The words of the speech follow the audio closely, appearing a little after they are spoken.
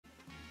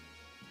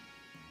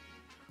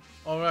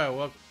All right,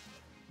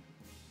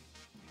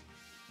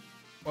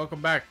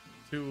 welcome back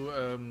to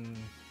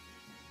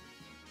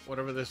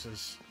whatever this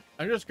is.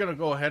 I'm just gonna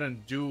go ahead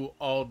and do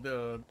all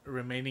the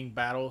remaining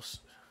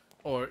battles,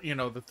 or you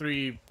know, the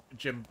three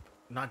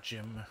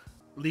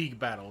league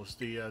battles.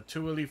 The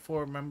two Elite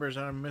Four members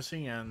that I'm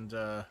missing, and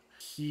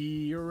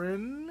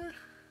Kieran.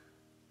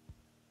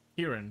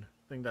 I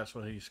think that's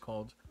what he's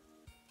called.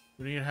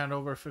 We need to hand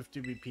over 50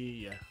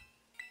 BP. Yeah.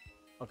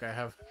 Okay,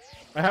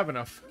 I have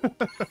enough.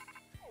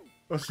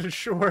 Wasn't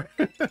sure.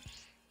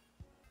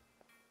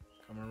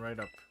 Coming right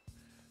up.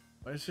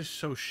 Why is this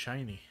so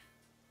shiny?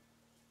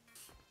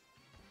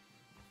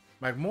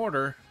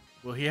 Magmortar?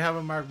 Will he have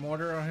a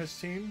Magmortar on his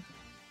team?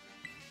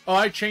 Oh,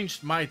 I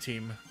changed my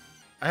team.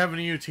 I have a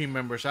new team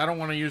member, so I don't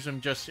want to use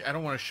them just... I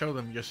don't want to show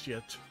them just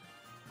yet.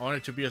 I want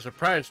it to be a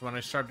surprise when I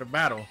start the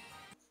battle.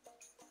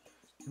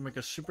 Make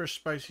a super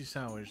spicy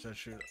sandwich. That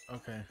should...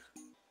 Okay.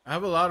 I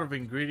have a lot of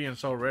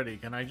ingredients already.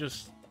 Can I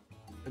just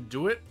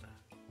do it?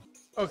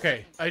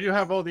 Okay, I do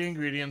have all the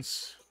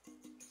ingredients,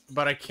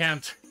 but I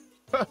can't...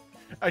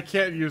 I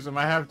can't use them.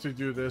 I have to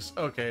do this.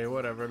 Okay,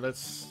 whatever.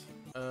 Let's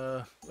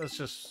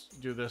just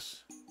do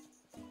this.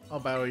 I'll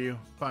battle you.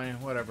 Fine,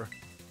 whatever.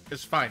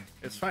 It's fine.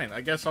 It's fine.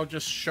 I guess I'll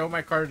just show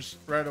my cards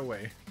right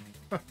away.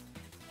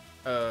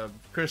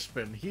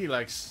 Crispin, he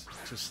likes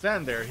to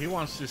stand there. He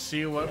wants to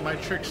see what my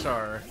tricks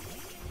are.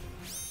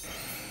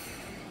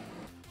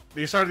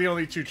 These are the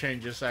only two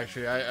changes,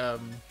 actually.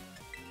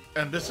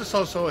 And this is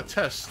also a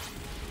test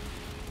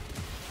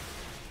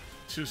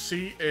to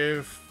see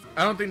if...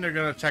 I don't think they're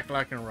gonna attack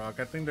Lycanroc.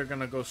 I think they're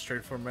gonna go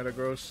straight for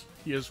Metagross.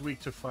 He is weak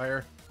to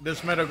fire.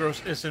 This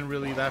Metagross isn't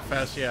really that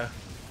fast, yeah.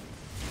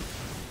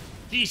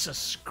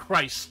 Jesus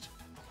Christ!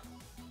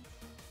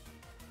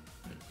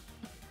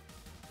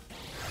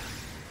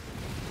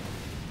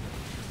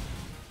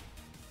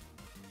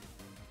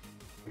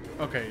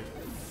 Okay,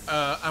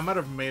 I might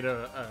have made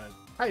a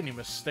tiny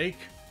mistake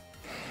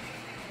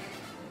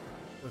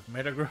with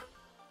Metagross.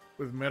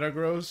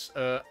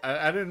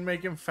 I didn't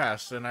make him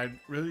fast, and I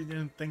really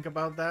didn't think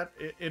about that.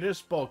 It is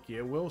bulky.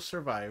 It will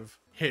survive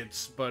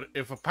hits, but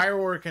if a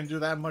Pyroar can do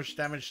that much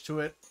damage to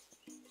it,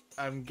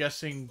 I'm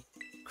guessing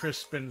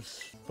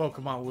Crispin's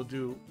Pokemon will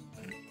do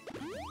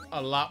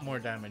a lot more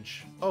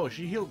damage. Oh,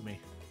 she healed me.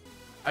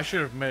 I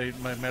should have made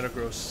my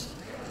Metagross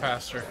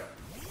faster.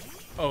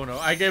 Oh no,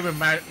 I gave him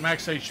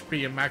max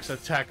HP and max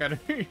attack. I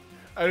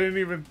didn't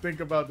even think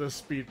about the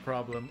speed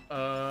problem.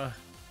 I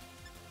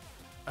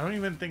don't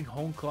even think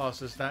Hone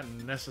Claws is that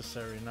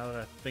necessary now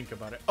that I think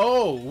about it.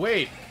 Oh,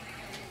 wait!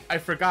 I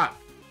forgot.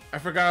 I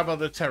forgot about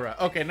the Terra.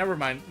 Okay, never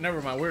mind.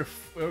 Never mind. We're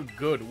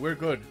good. We're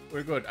good.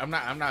 We're good. I'm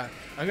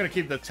gonna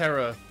keep the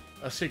Terra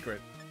a secret.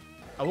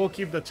 I will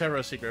keep the Terra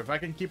a secret. If I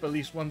can keep at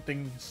least one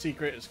thing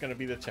secret, it's gonna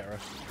be the Terra.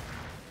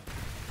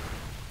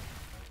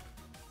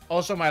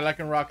 Also, my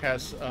Lycanroc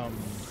has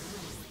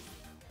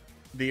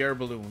the air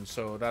balloon,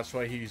 so that's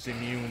why he's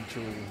immune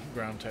to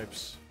ground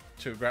types,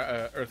 to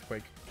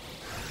earthquake.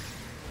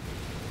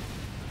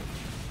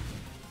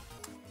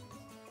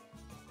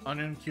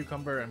 Onion,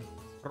 cucumber, and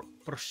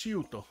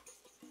prosciutto.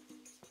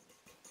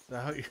 Is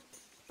that how you,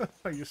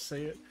 how you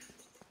say it?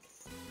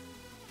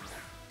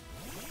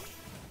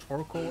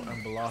 Torkoal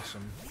and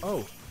Blossom.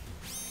 Oh!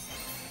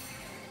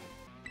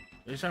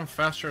 At least I'm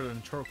faster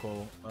than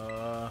Torkoal.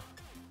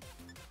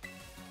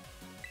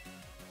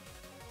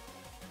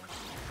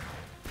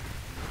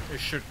 It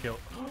should kill.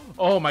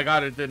 Oh my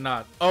god, it did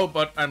not. Oh,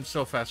 but I'm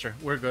still faster.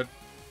 We're good.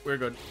 We're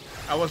good.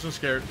 I wasn't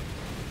scared.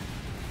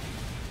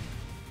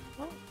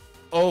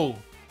 Oh!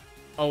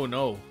 Oh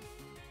no.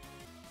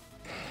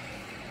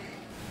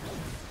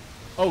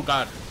 Oh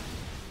god.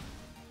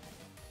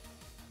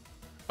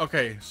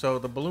 Okay, so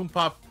the balloon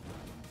pops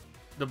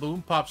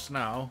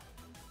now.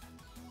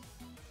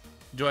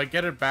 Do I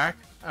get it back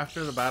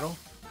after the battle?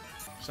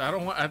 So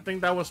I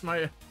think that was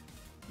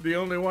the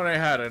only one I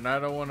had, and I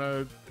don't want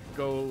to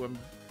go and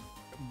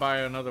buy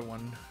another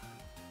one.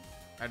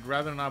 I'd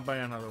rather not buy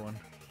another one.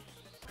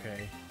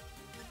 Okay.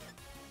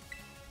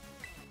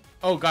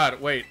 Oh god,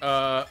 wait,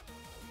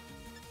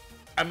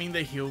 I mean,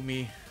 they heal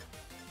me.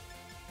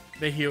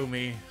 They heal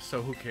me, so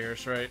who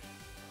cares, right?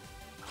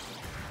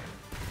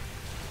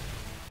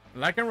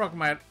 Lycanroc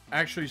might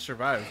actually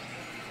survive.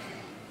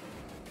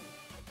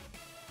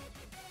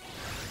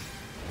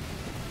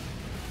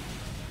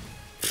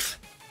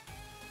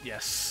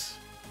 Yes.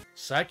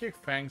 Psychic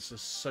Fangs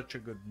is such a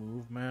good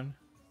move, man.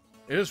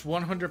 It is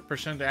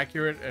 100%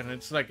 accurate, and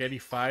it's like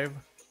 85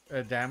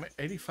 damage.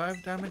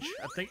 85 damage?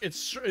 I think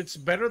it's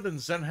better than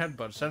Zen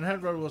Headbutt. Zen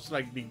Headbutt was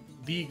like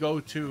the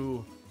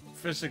go-to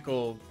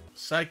physical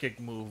psychic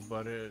move,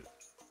 but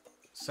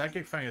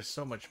Psychic Fang is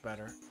so much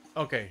better.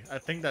 Okay, I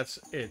think that's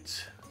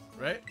it,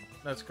 right?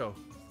 Let's go.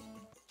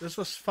 This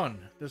was fun.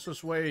 This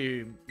was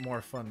way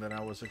more fun than I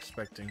was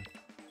expecting.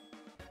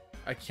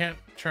 I can't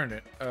turn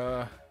it.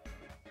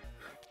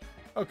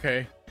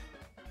 Okay.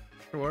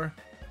 Sure.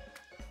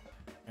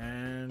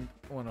 And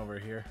one over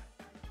here.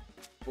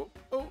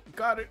 Oh,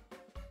 got it.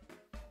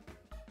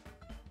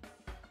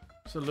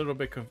 It's a little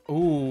bit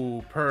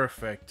ooh,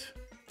 perfect.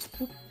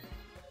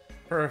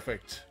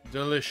 Perfect.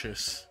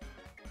 Delicious.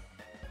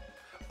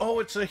 Oh,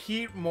 it's a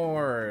heat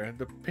more.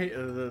 The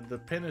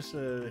pin is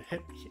a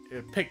hit.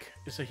 Pick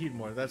is a heat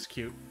more. That's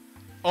cute.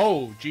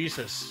 Oh,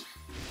 Jesus.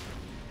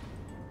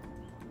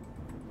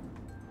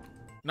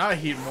 Not a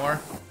heat more.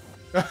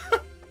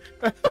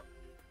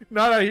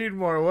 Not a heat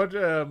more. What?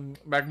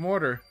 Mag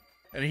mortar.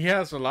 And he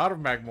has a lot of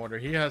mag mortar.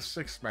 He has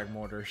 6 mag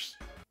mortars.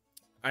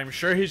 I'm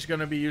sure he's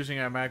gonna be using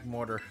a mag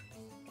mortar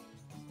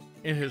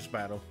in his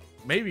battle.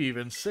 Maybe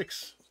even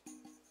 6.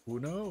 Who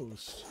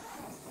knows?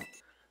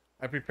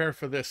 I prepare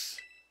for this.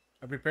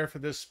 I prepare for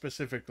this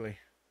specifically.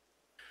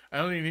 I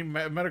only need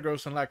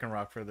Metagross and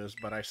Lycanroc for this,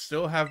 but I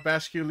still have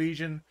Bascule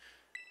Legion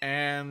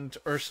and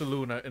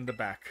Ursaluna in the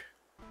back.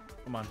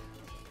 Come on.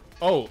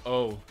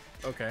 Oh,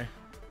 okay.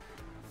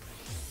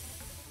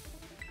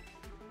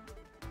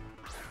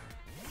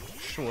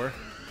 Sure.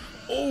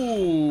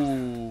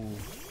 Oh,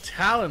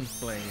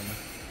 Talonflame.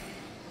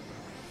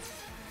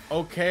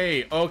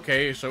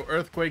 Okay, so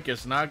Earthquake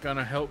is not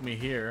gonna help me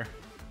here.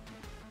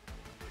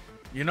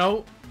 You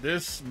know,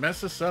 this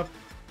messes up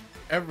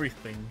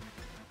everything.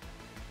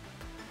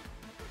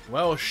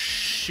 Well,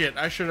 shit,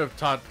 I should have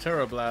taught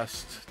Terra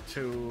Blast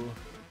to...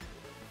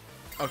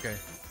 Okay.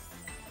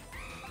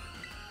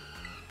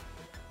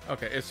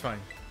 Okay, it's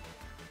fine.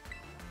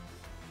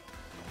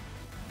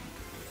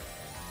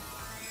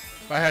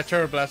 If I had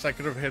Terra Blast, I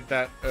could have hit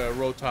that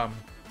Rotom.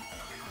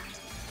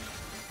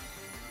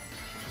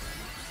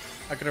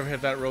 I could have hit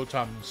that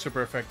Rotom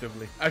super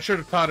effectively. I should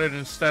have taught it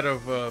instead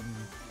of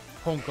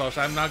Hone Claws.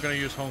 I'm not going to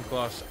use Hone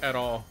Claws at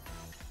all.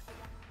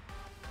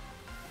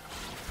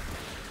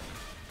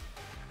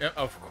 Yeah,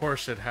 of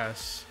course it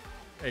has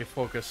a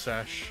Focus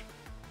Sash.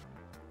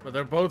 But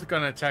they're both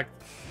going to attack...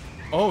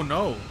 Oh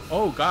no!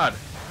 Oh god!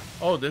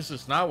 Oh, this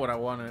is not what I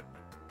wanted.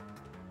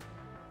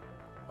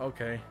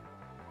 Okay.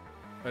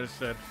 But it's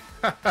dead.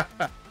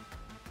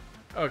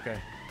 Okay.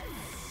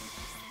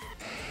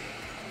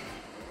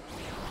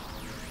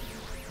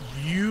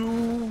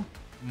 You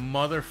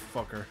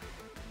motherfucker.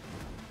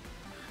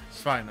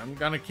 It's fine. I'm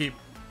gonna keep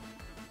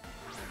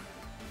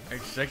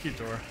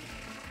Executor.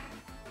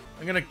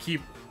 I'm gonna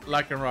keep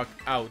Lycanroc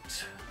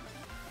out.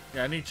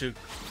 Yeah, I need to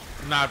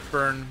not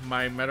burn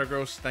my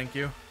Metagross. Thank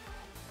you.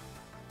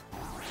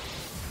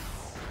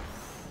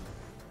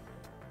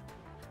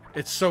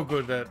 It's so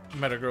good that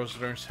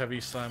Metagross learns Heavy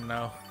Slam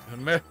now.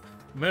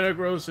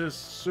 Metagross is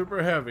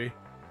super heavy.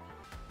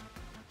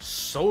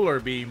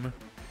 Solar Beam.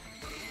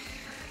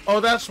 Oh,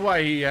 that's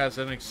why he has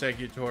an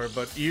Executor,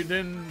 but you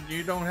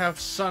don't have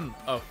Sun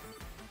up.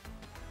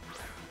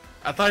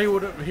 I thought he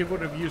would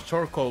have used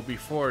Torkoal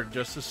before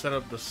just to set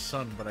up the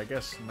Sun, but I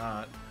guess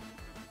not.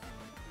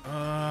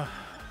 I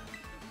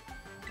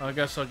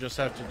guess I'll just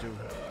have to do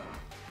it.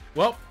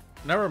 Well,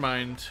 never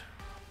mind.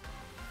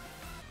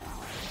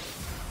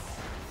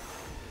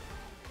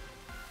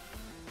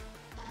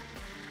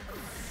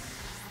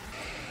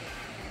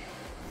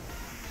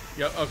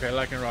 Yep, okay,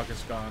 Lycanroc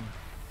is gone.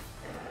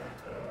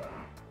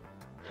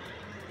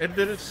 It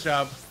did its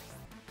job.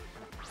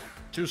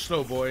 Too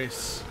slow,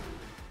 boys.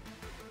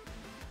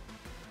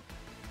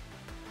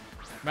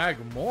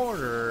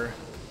 Magmortar.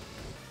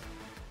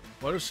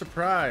 What a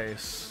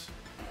surprise.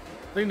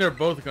 I think they're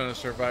both gonna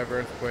survive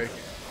Earthquake.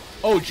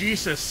 Oh,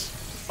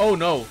 Jesus. Oh,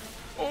 no.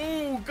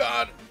 Oh,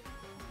 God.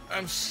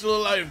 I'm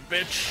still alive,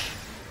 bitch.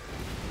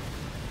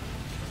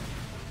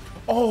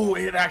 Oh,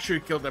 it actually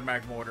killed the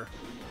Magmortar.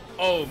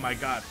 Oh, my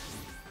God.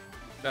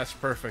 That's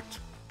perfect.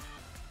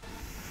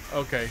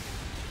 Okay.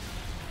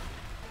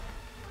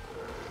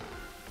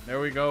 There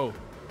we go.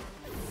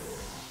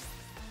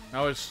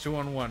 Now it's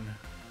 2-on-1.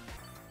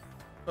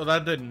 Oh,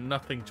 that did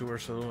nothing to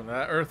Ursaluna.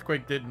 That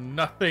Earthquake did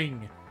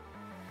nothing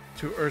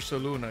to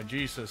Ursaluna.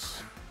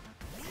 Jesus.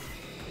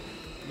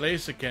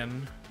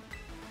 Blaziken.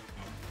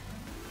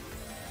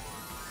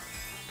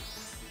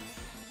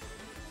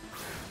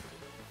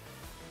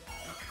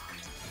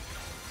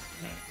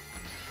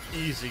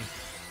 Easy.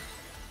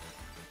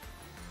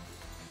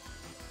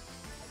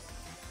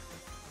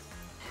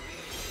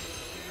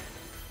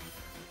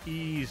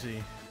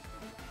 Easy.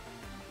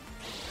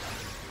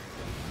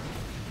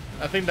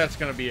 I think that's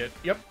gonna be it.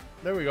 Yep,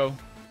 there we go.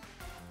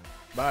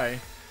 Bye.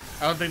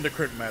 I don't think the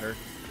crit mattered.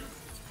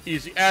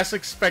 Easy. As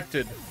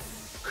expected,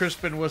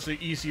 Crispin was the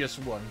easiest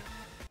one.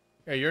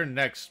 Yeah, you're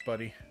next,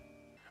 buddy.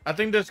 I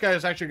think this guy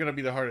is actually gonna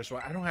be the hardest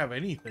one. I don't have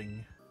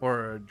anything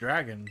for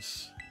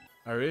dragons.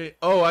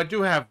 Oh, I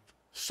do have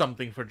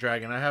something for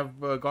dragon. I have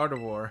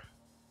Gardevoir.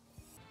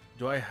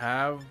 Do I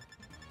have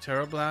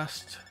Terra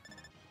Blast?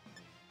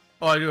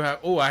 Oh, I do have...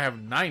 Oh, I have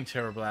 9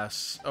 Terra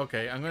Blasts.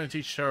 Okay, I'm going to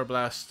teach Terra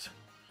Blast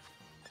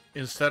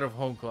instead of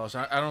Hone Claws.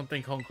 I don't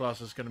think Hone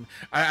Claws is going to...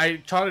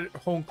 I taught it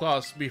Hone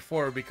Claws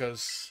before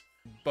because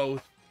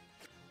both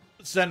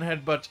Zen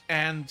Headbutt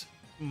and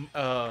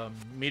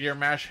Meteor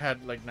Mash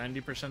had like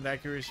 90%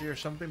 accuracy or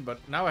something, but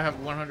now I have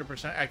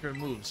 100% accurate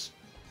moves.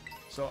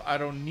 So I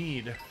don't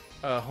need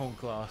Hone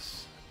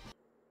Claws.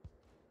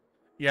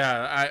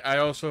 Yeah, I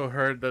also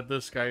heard that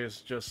this guy is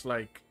just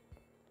like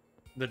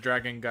the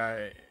dragon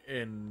guy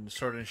in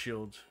Sword and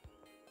Shield.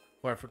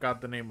 who I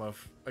forgot the name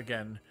of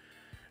again,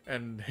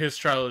 and his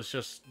trial is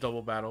just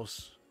double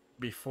battles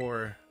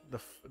before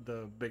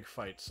the big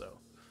fight. So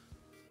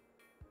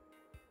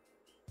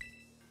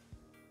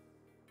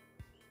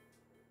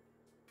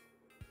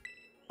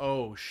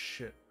oh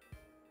shit,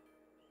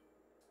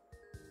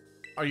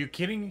 are you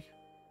kidding?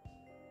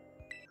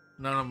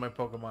 None of my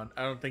Pokemon.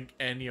 I don't think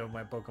any of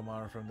my Pokemon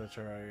are from the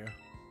Terraria.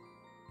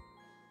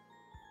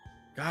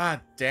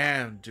 God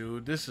damn,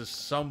 dude, this is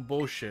some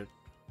bullshit.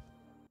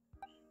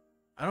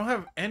 I don't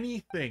have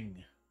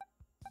anything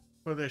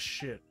for this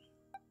shit.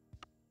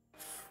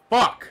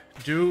 Fuck,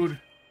 dude.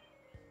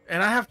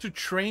 And I have to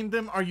train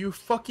them? Are you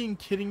fucking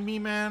kidding me,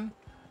 man?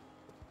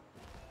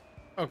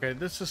 Okay,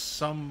 this is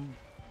some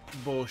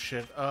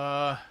bullshit.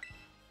 I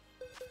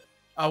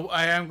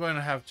am going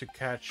to have to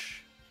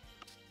catch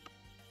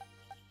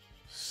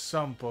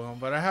some Pokemon,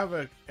 but I have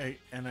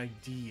an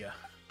idea.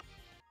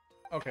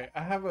 Okay,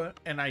 I have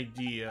an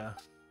idea.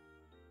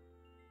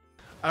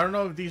 I don't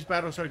know if these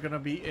battles are gonna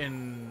be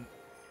in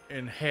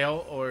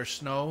hail or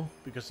snow,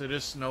 because it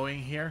is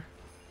snowing here.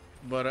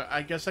 But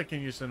I guess I can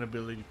use an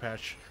ability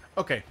patch.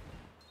 Okay,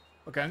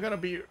 I'm gonna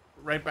be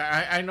right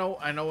back. I know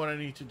what I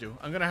need to do.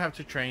 I'm gonna have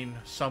to train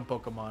some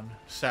Pokemon.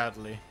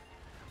 Sadly,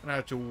 I'm gonna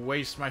have to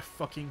waste my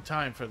fucking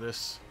time for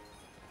this,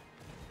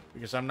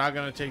 because I'm not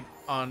gonna take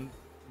on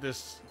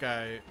this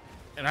guy,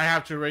 and I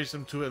have to raise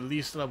him to at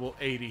least level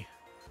 80.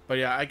 But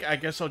yeah, I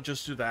guess I'll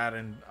just do that,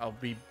 and I'll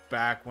be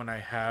back when I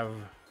have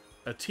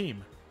a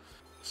team.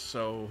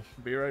 So,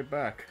 be right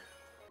back.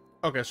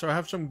 Okay, so I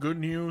have some good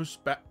news.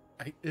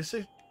 Is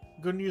it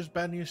good news,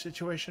 bad news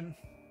situation?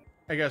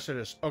 I guess it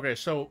is. Okay,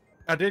 so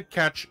I did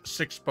catch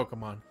 6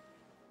 Pokemon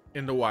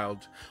in the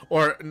wild.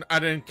 Or, I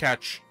didn't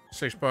catch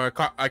 6, but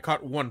I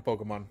caught 1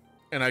 Pokemon.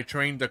 And I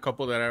trained a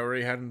couple that I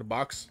already had in the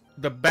box.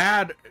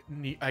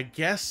 I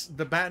guess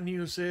the bad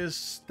news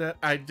is that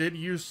I did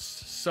use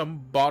some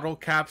bottle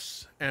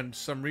caps and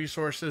some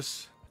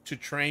resources to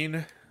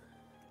train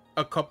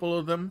a couple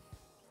of them.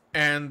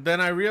 And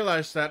then I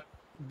realized that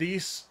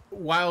these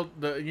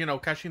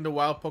catching the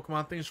wild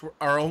Pokemon things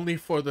are only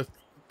for the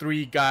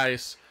 3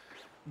 guys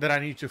that I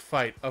need to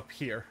fight up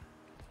here,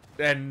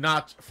 and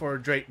not for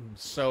Drayton.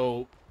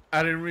 So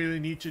I didn't really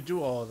need to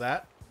do all of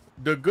that.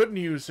 The good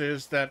news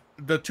is that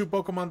the 2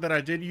 Pokemon that I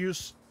did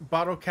use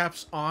bottle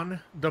caps on,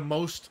 the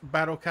most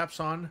battle caps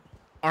on,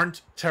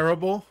 aren't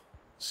terrible.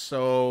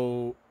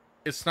 So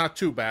it's not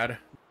too bad.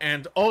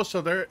 And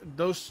also,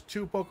 those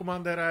 2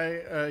 Pokemon that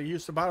I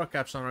used the bottle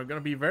caps on are going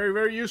to be very,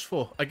 very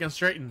useful against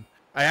Drayton.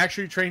 I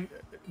actually trained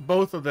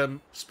both of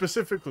them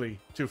specifically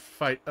to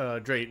fight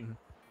Drayton.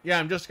 Yeah,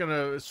 I'm just going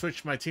to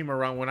switch my team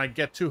around when I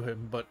get to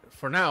him. But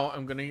for now,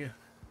 I'm going to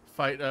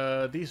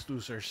fight these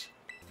losers.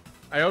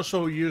 I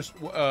also used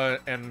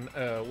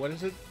what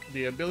is it?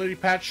 The ability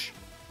patch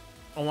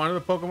on one of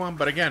the Pokemon,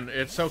 but again,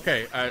 it's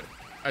okay.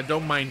 I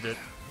don't mind it.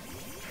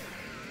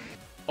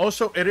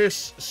 Also, it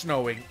is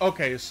snowing.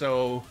 Okay,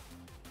 so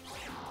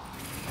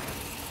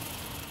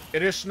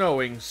it is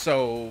snowing,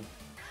 so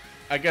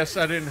I guess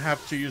I didn't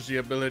have to use the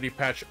ability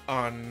patch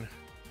on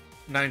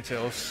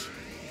Ninetales.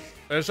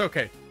 But it's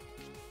okay.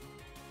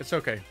 It's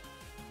okay.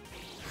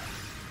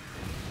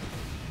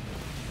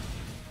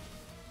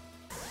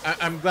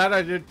 I'm glad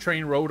I did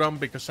train Rotom,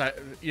 because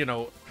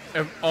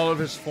all of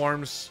his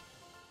forms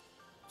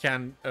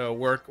can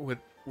work with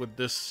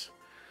this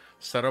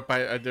setup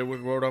I did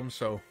with Rotom.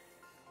 So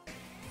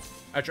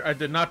I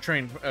did not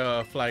train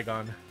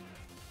Flygon.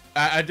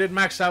 I did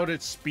max out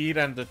its speed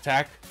and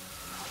attack,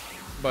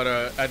 but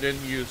I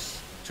didn't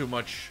use too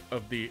much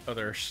of the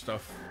other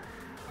stuff.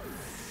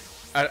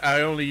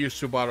 I only used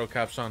 2 bottle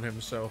caps on him,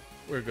 so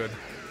we're good.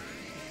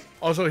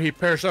 Also, he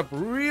pairs up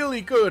really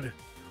good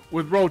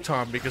with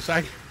Rotom, because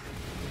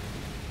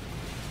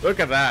look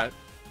at that.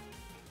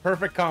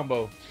 Perfect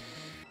combo.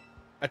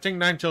 I think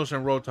Ninetales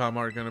and Rotom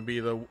are gonna be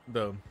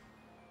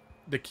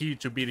the key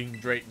to beating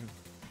Drayton.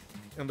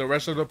 And the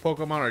rest of the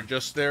Pokemon are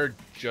just there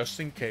just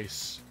in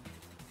case.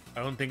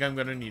 I don't think I'm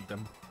gonna need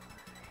them.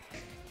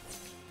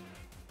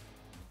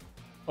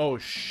 Oh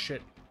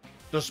shit.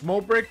 Does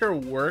Mold Breaker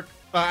work?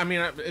 I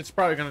mean, it's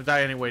probably gonna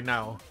die anyway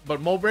now.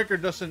 But Mold Breaker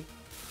doesn't...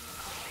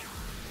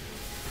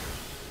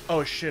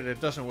 Oh shit, it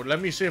doesn't work.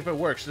 Let me see if it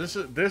works. This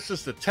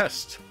is the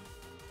test.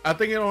 I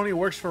think it only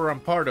works for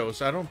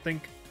Rampardos. I don't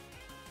think...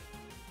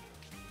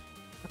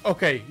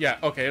 Okay, yeah,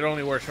 okay, it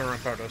only works for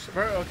Rampardos.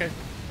 Okay,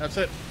 that's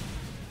it.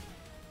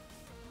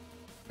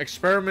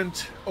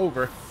 Experiment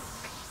over.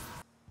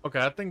 Okay,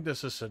 I think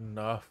this is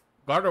enough.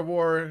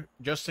 Gardevoir,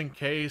 just in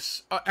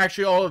case.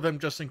 Actually, all of them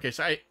just in case.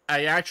 I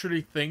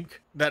actually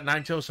think that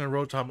Ninetales and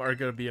Rotom are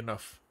gonna be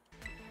enough.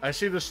 I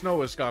see the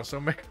snow is gone,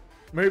 so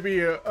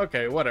maybe,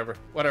 okay, whatever.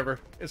 Whatever,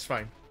 it's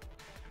fine.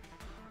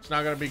 It's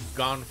not gonna be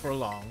gone for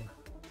long.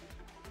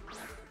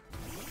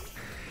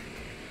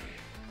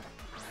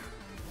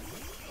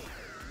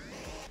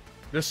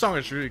 This song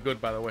is really good,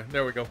 by the way.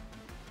 There we go.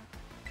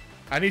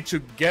 I need to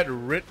get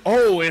rid...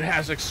 Oh, it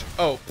has...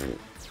 Oh.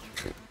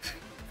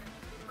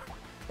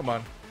 Come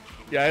on.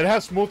 Yeah, it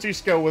has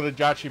multi-scale with a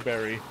Jachi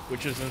Berry,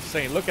 which is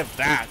insane. Look at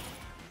that.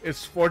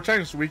 It's 4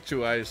 times weak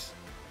to ice.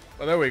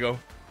 Well, there we go.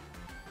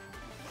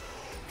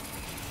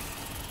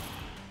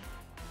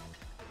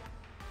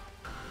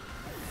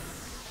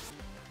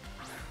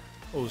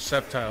 Oh,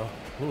 Sceptile.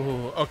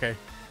 Ooh, okay.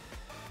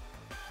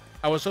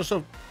 I was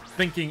also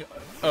thinking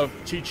of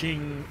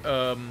teaching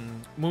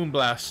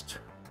Moonblast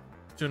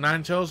to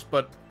Ninetales,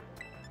 but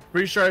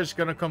pretty sure it's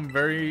gonna come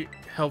very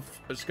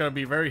It's gonna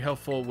be very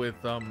helpful with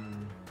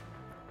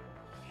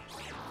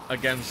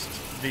against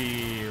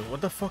the,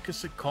 what the fuck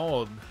is it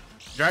called?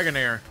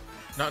 Dragonair.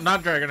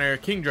 Not Dragonair.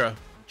 Kingdra.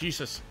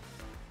 Jesus.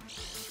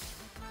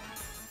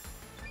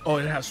 Oh,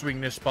 it has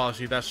weakness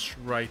policy. That's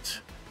right.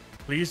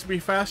 Please be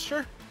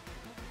faster.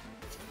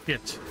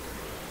 Shit.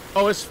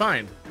 Oh, it's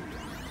fine.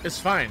 It's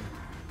fine.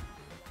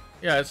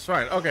 Yeah, it's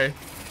fine. Okay.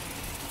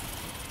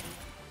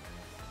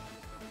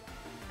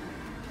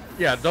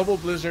 Yeah, double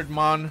Blizzard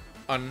Mon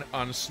on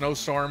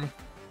Snowstorm.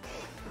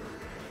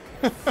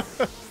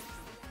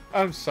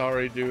 I'm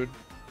sorry, dude.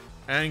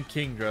 And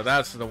Kingdra,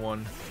 that's the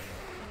one.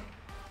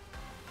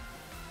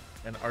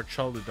 And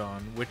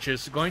Archaludon, which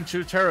is going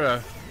to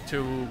Terra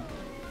to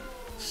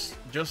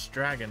just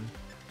Dragon.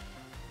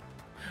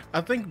 I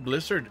think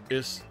Blizzard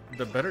is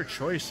the better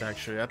choice,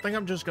 actually. I think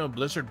I'm just gonna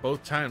Blizzard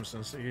both times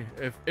and see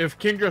if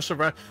Kingdra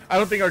survives. I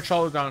don't think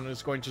Archaludon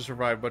is going to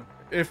survive, but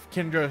if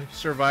Kingdra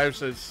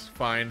survives, it's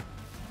fine.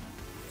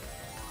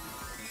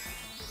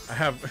 I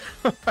have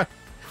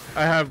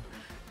I have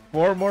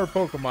 4 more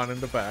Pokemon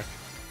in the back.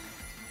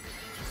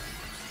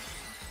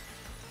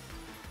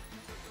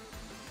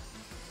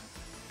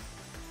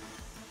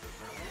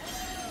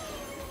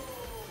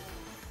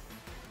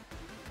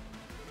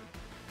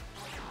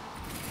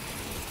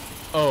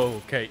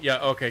 Oh, okay. Yeah,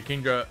 okay.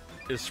 Kingdra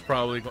is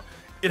probably going...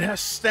 It has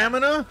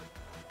stamina?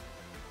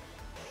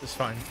 It's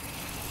fine.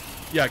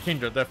 Yeah,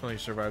 Kingdra definitely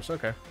survives.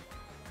 Okay.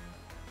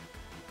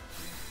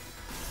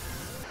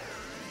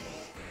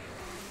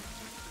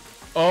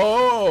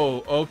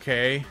 Oh,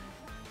 okay.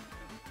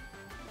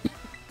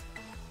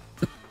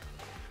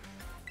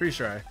 Freeze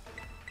Ray.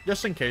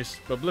 Just in case,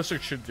 but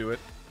Blizzard should do it.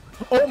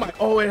 Oh my...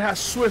 Oh, it has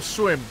Swift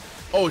Swim.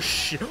 Oh,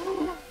 shit.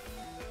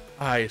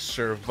 I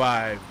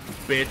survived,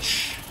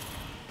 bitch.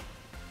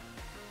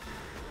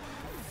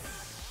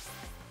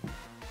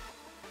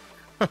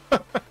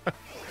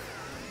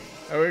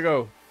 There we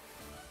go.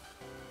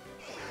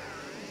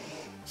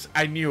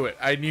 I knew it.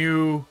 I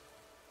knew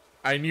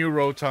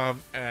Rotom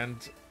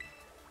and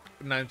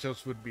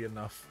Ninetales would be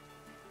enough.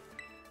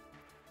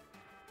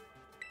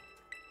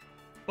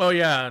 Oh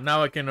yeah,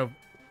 now I can.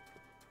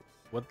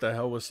 What the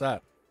hell was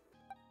that?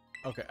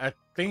 Okay, I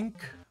think.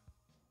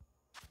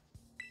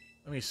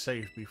 Let me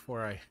save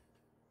before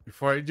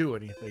I do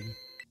anything.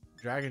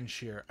 Dragon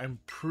Shear. I'm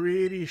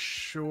pretty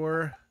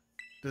sure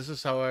this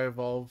is how I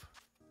evolve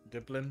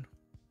Diplin.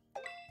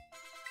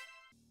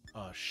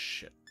 Oh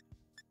shit.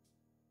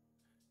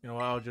 You know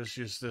what, I'll just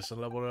use this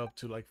and level it up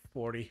to like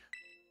 40.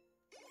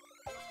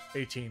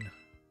 18.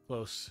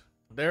 Close.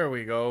 There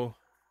we go.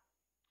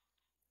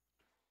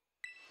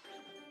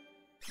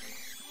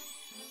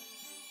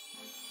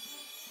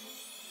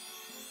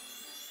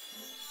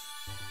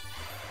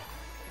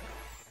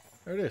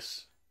 There it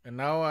is. And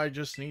now I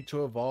just need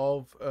to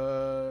evolve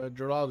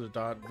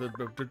Duraludon.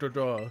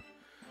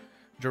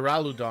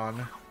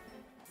 Duraludon.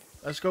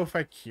 Let's go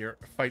fight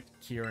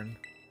Kieran.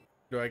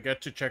 Do I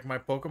get to check my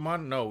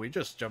Pokemon? No, we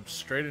just jumped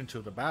straight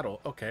into the battle.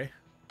 Okay.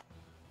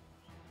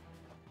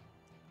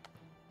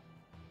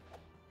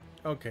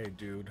 Okay,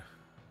 dude.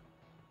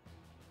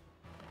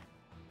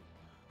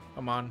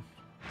 Come on.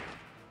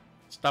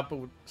 Stop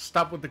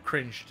with the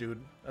cringe, dude.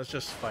 Let's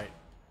just fight.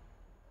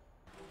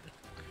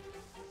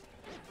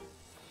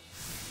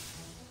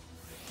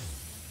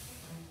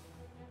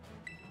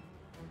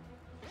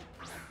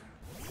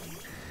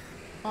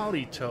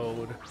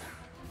 Politoed.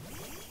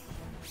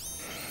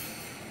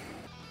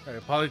 Okay,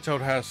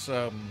 Politoed has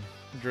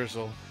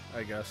Drizzle,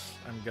 I guess.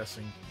 I'm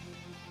guessing.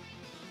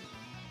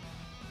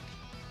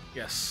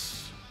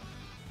 Yes.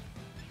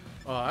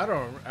 I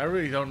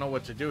really don't know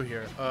what to do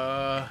here.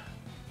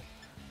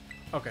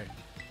 Okay.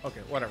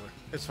 Okay, whatever.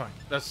 It's fine.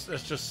 That's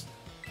just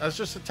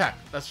attack.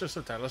 That's just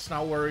attack. Let's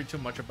not worry too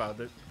much about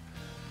it.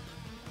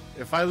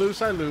 If I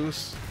lose, I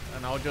lose,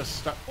 and I'll just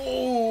start.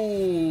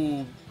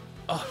 Oh.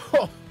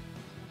 Oh.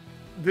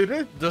 Did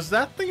it? Does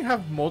that thing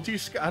have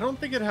multi-scale? I don't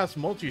think it has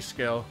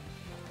multi-scale.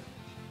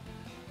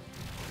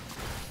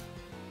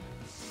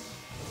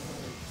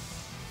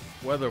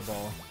 Weather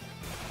Ball.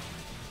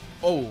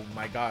 Oh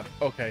my god.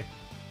 Okay.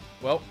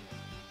 Well.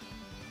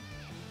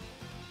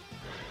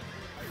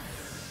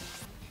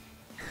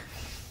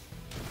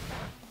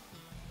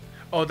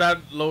 Oh, that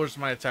lowers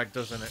my attack,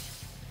 doesn't it?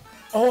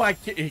 Oh,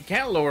 it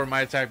can't lower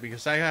my attack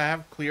because I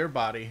have clear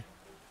body.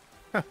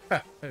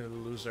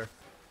 Loser.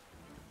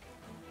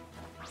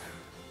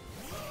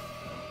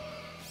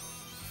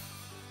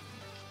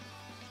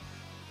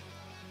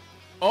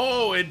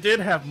 Oh, it did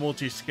have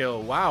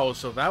multi-scale. Wow,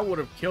 so that would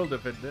have killed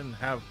if it didn't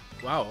have...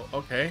 Wow,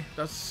 okay.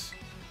 That's...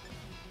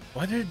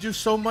 Why did it do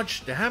so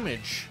much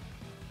damage?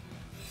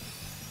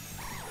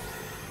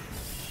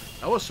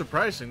 That was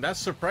surprising. That's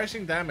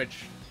surprising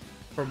damage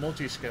for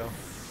multi-scale.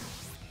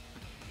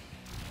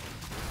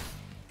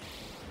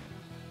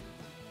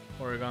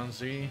 Oregon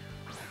Z.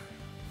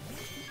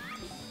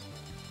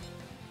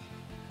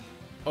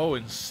 Oh,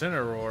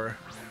 Incineroar.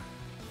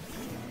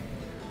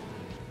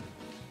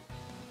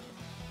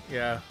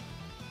 Yeah.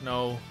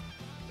 No.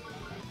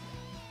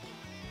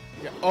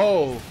 Yeah.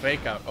 Oh,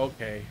 fake out.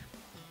 Okay.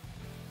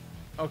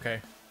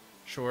 Okay.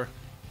 Sure.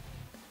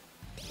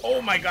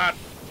 Oh my god.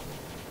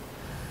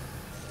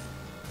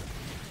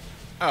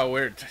 Oh,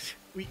 weird.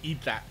 We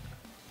eat that.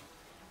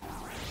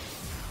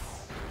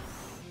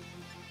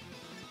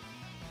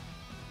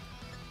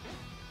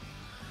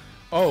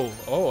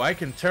 Oh, I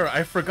can Terra.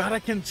 I forgot I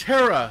can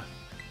Terra.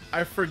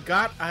 I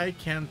forgot I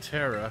can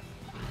Terra.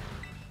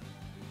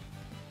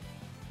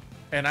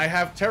 And I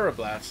have Terra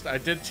Blast. I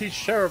did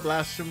teach Terra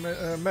Blast to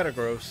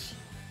Metagross.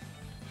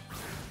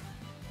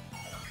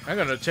 I'm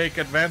gonna take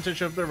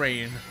advantage of the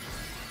rain.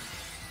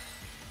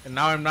 And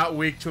now I'm not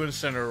weak to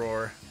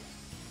Incineroar.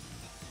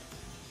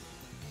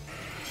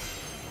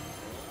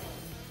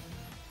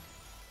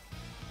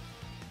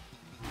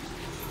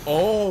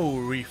 Oh,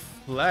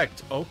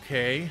 Reflect.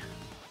 Okay.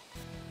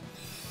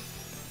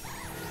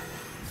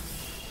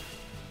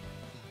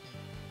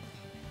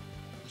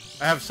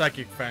 I have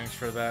Psychic Fangs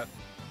for that.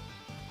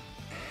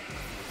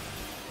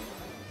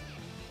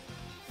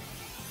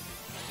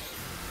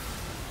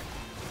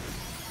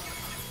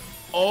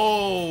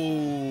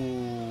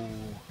 Oh,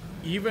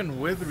 even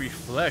with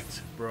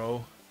Reflect,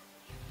 bro.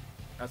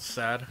 That's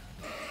sad.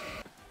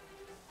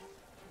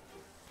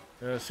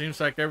 Seems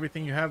like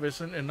everything you have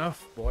isn't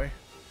enough, boy.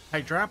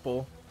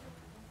 Hydrapple.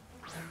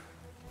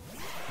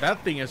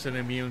 That thing isn't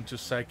immune to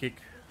Psychic.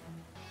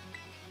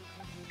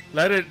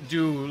 Let it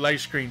do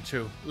Light Screen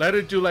 2. Let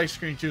it do Light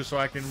Screen 2 so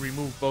I can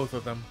remove both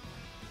of them.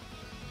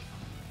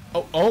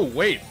 Oh,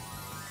 wait.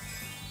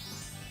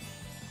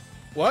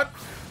 What?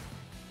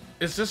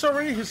 Is this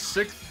already his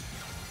 6th?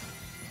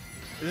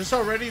 Is this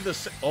already the...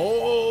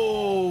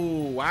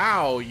 Oh,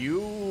 wow.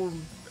 You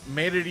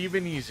made it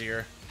even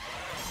easier.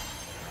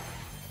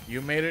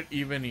 You made it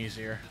even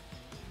easier.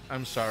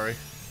 I'm sorry.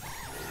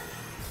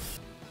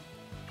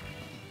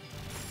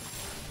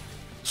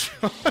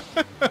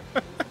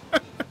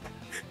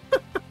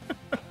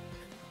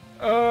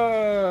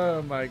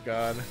 Oh my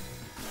god.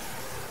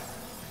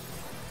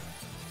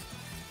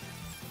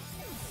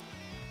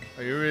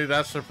 Are you really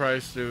that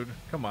surprised, dude?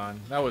 Come on,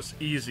 that was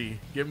easy.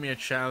 Give me a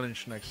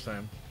challenge next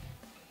time.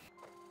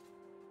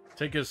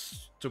 Take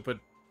his stupid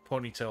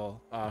ponytail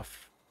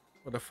off.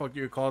 What the fuck do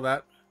you call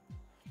that?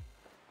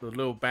 The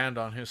little band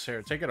on his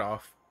hair. Take it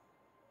off.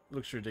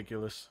 Looks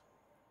ridiculous.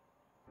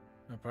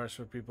 No parts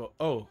for people.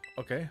 Oh,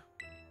 okay.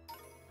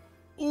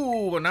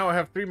 Ooh, well now I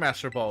have 3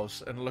 Master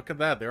Balls, and look at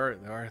that. There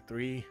are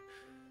three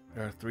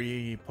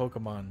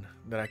Pokemon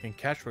that I can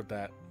catch with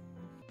that.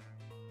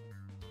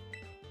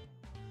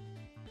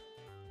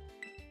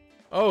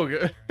 Oh,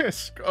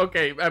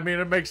 okay. I mean,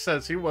 it makes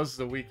sense. He was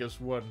the weakest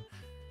one.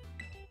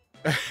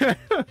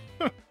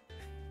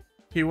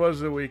 He was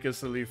the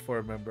weakest Elite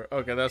Four member.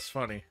 Okay, that's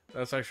funny.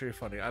 That's actually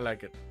funny. I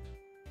like it.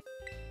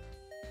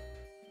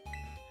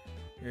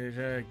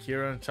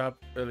 Kieran, top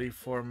Elite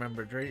Four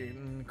member.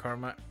 Drayton,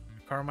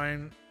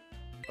 Carmine.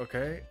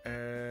 Okay.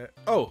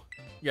 Oh,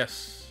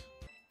 yes.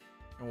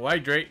 And why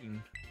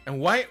Drayton?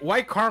 And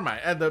why Carmine?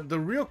 The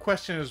real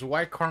question is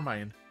why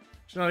Carmine?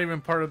 She's not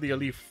even part of the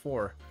Elite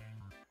Four.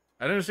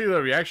 I didn't see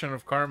the reaction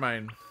of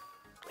Carmine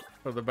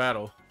for the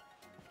battle.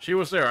 She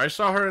was there. I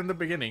saw her in the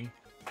beginning.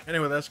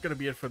 Anyway, that's going to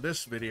be it for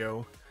this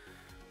video.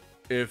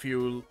 If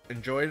you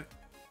enjoyed,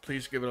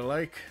 please give it a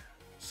like.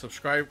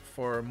 Subscribe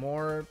for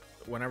more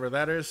whenever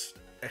that is.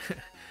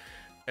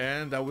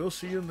 And I will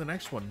see you in the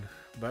next one.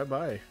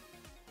 Bye-bye.